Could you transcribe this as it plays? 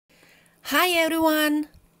Hi everyone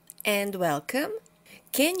and welcome.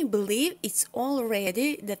 Can you believe it's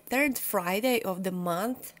already the third Friday of the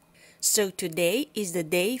month? So today is the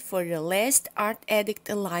day for the last Art Addict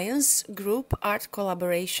Alliance group art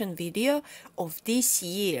collaboration video of this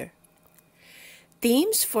year.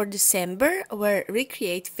 Themes for December were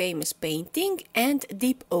Recreate Famous Painting and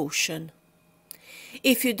Deep Ocean.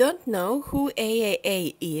 If you don't know who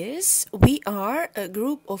AAA is, we are a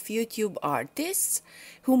group of YouTube artists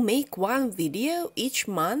who make one video each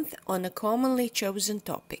month on a commonly chosen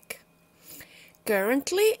topic.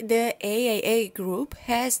 Currently, the AAA group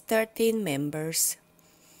has 13 members.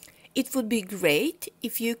 It would be great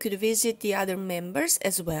if you could visit the other members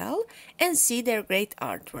as well and see their great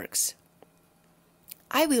artworks.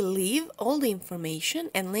 I will leave all the information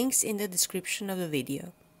and links in the description of the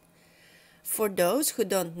video. For those who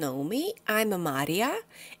don't know me, I'm Maria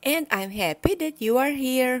and I'm happy that you are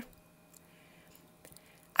here.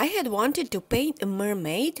 I had wanted to paint a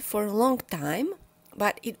mermaid for a long time,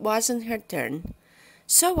 but it wasn't her turn.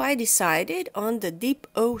 So I decided on the deep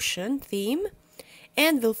ocean theme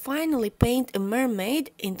and will finally paint a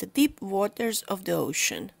mermaid in the deep waters of the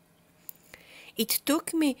ocean. It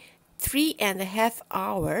took me 3.5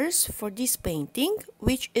 hours for this painting,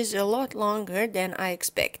 which is a lot longer than I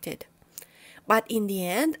expected. But in the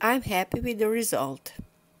end, I'm happy with the result.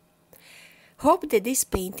 Hope that this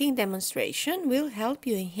painting demonstration will help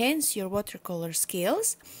you enhance your watercolor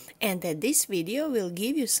skills and that this video will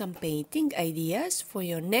give you some painting ideas for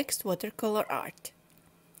your next watercolor art.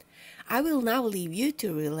 I will now leave you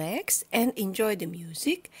to relax and enjoy the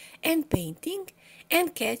music and painting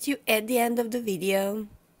and catch you at the end of the video.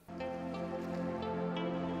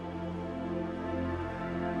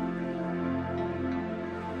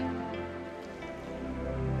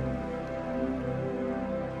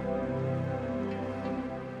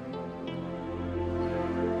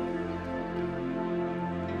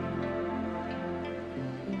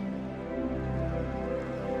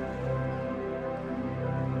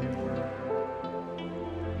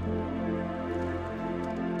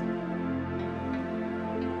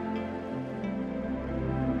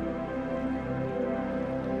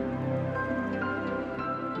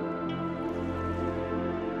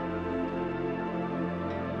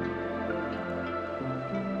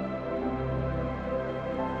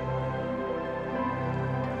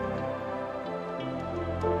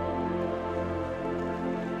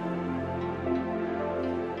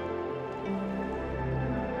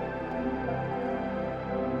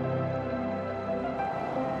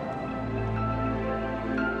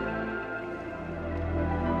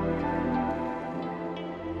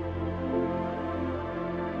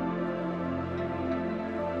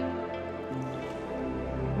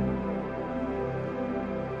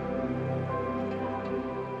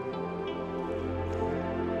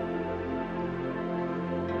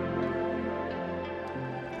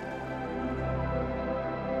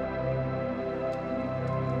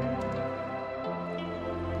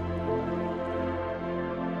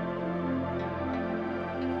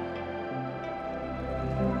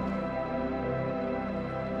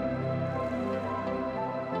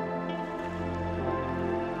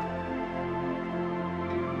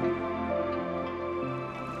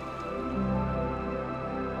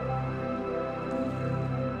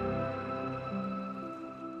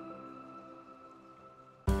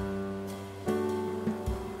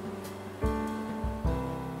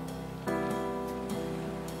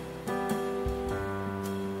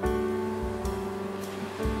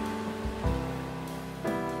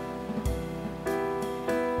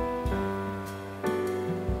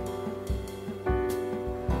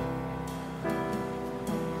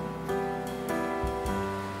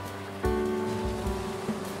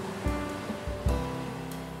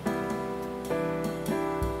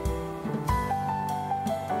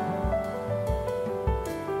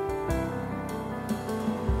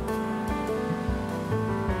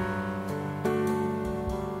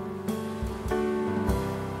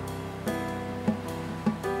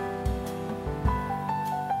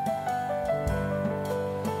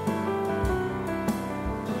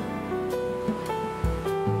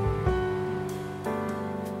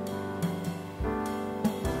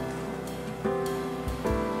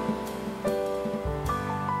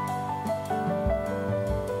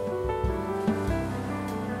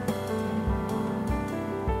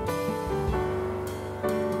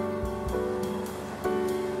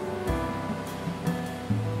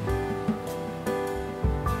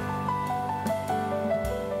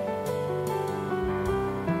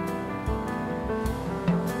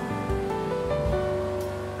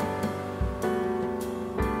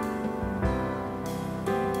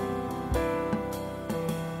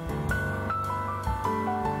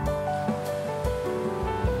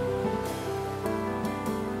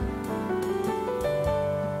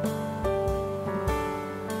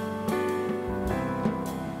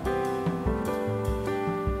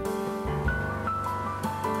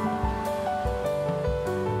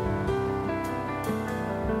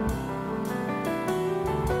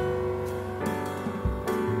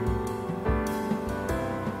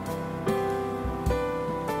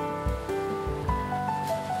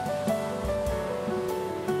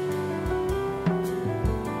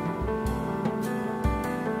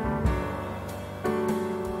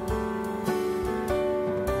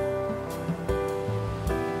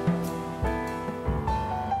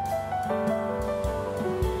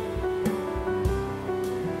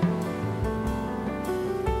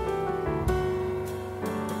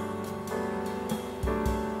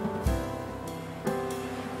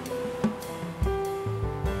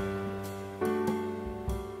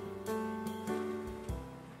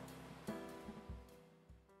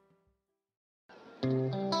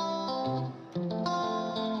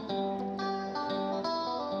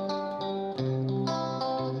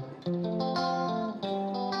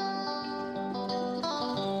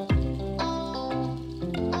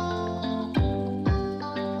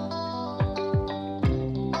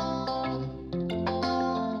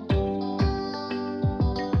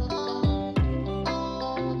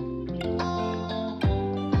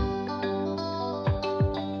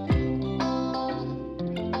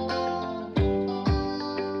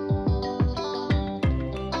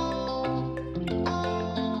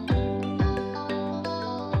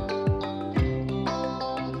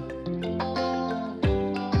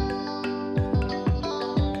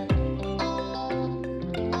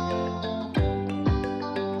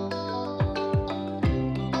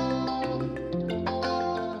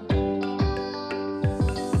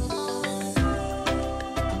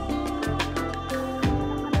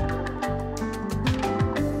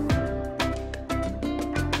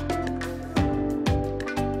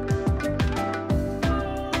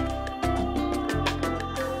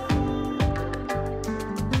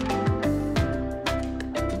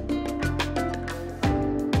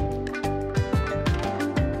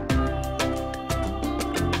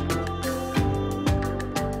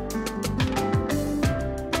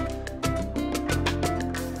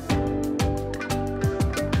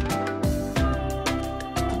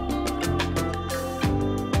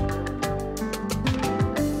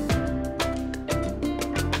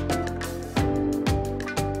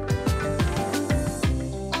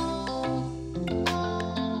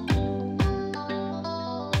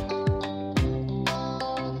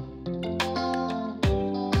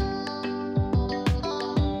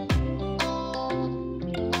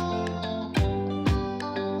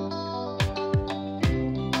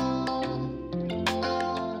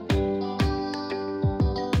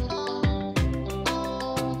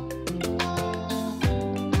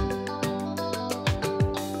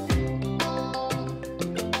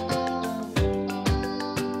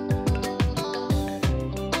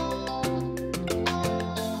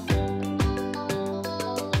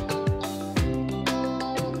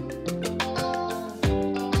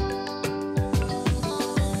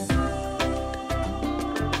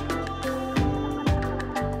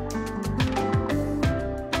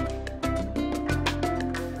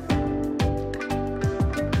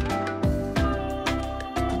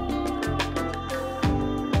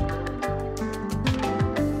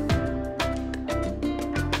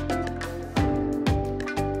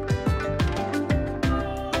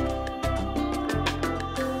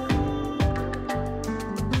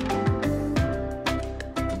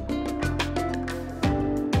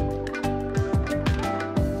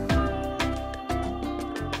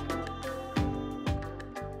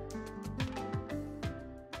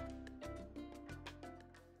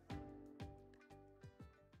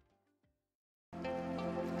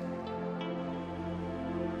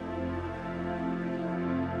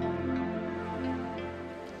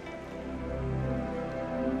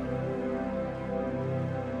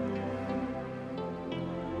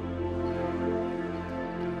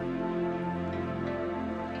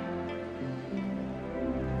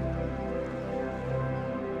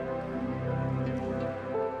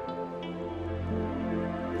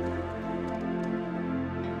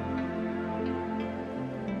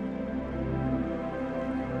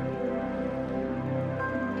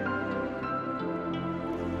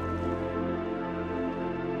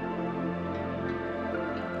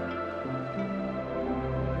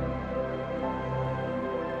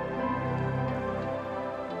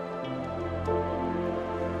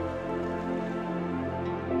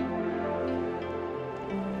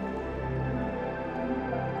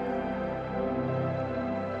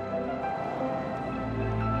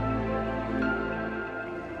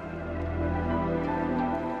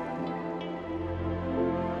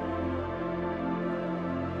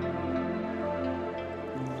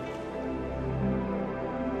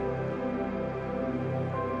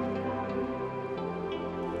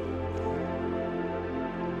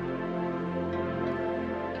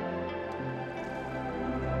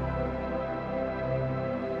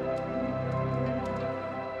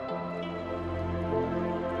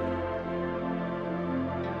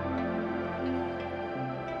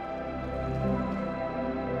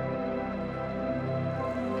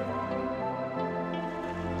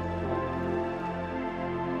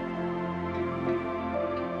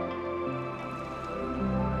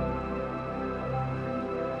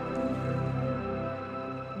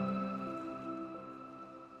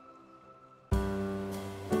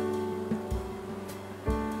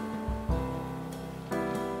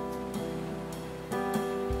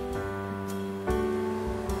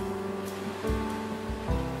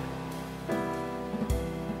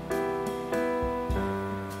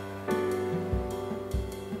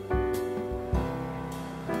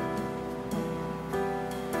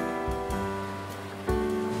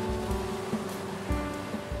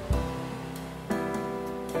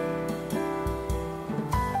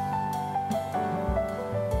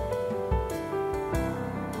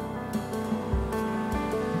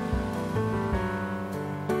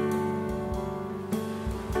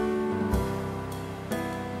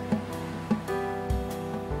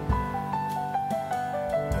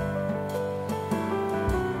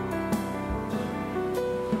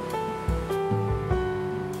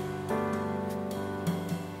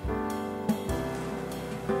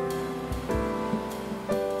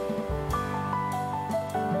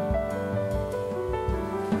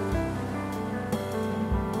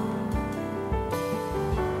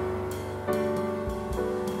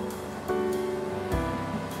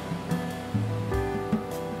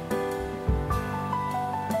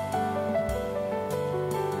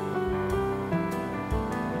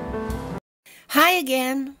 Hi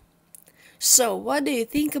again! So, what do you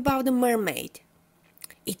think about the mermaid?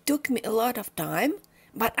 It took me a lot of time,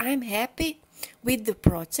 but I'm happy with the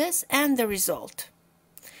process and the result.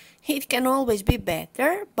 It can always be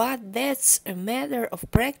better, but that's a matter of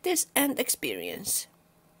practice and experience.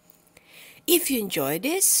 If you enjoyed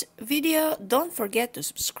this video, don't forget to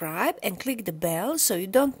subscribe and click the bell so you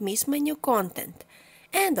don't miss my new content.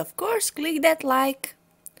 And of course, click that like.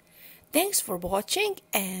 Thanks for watching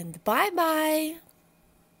and bye bye!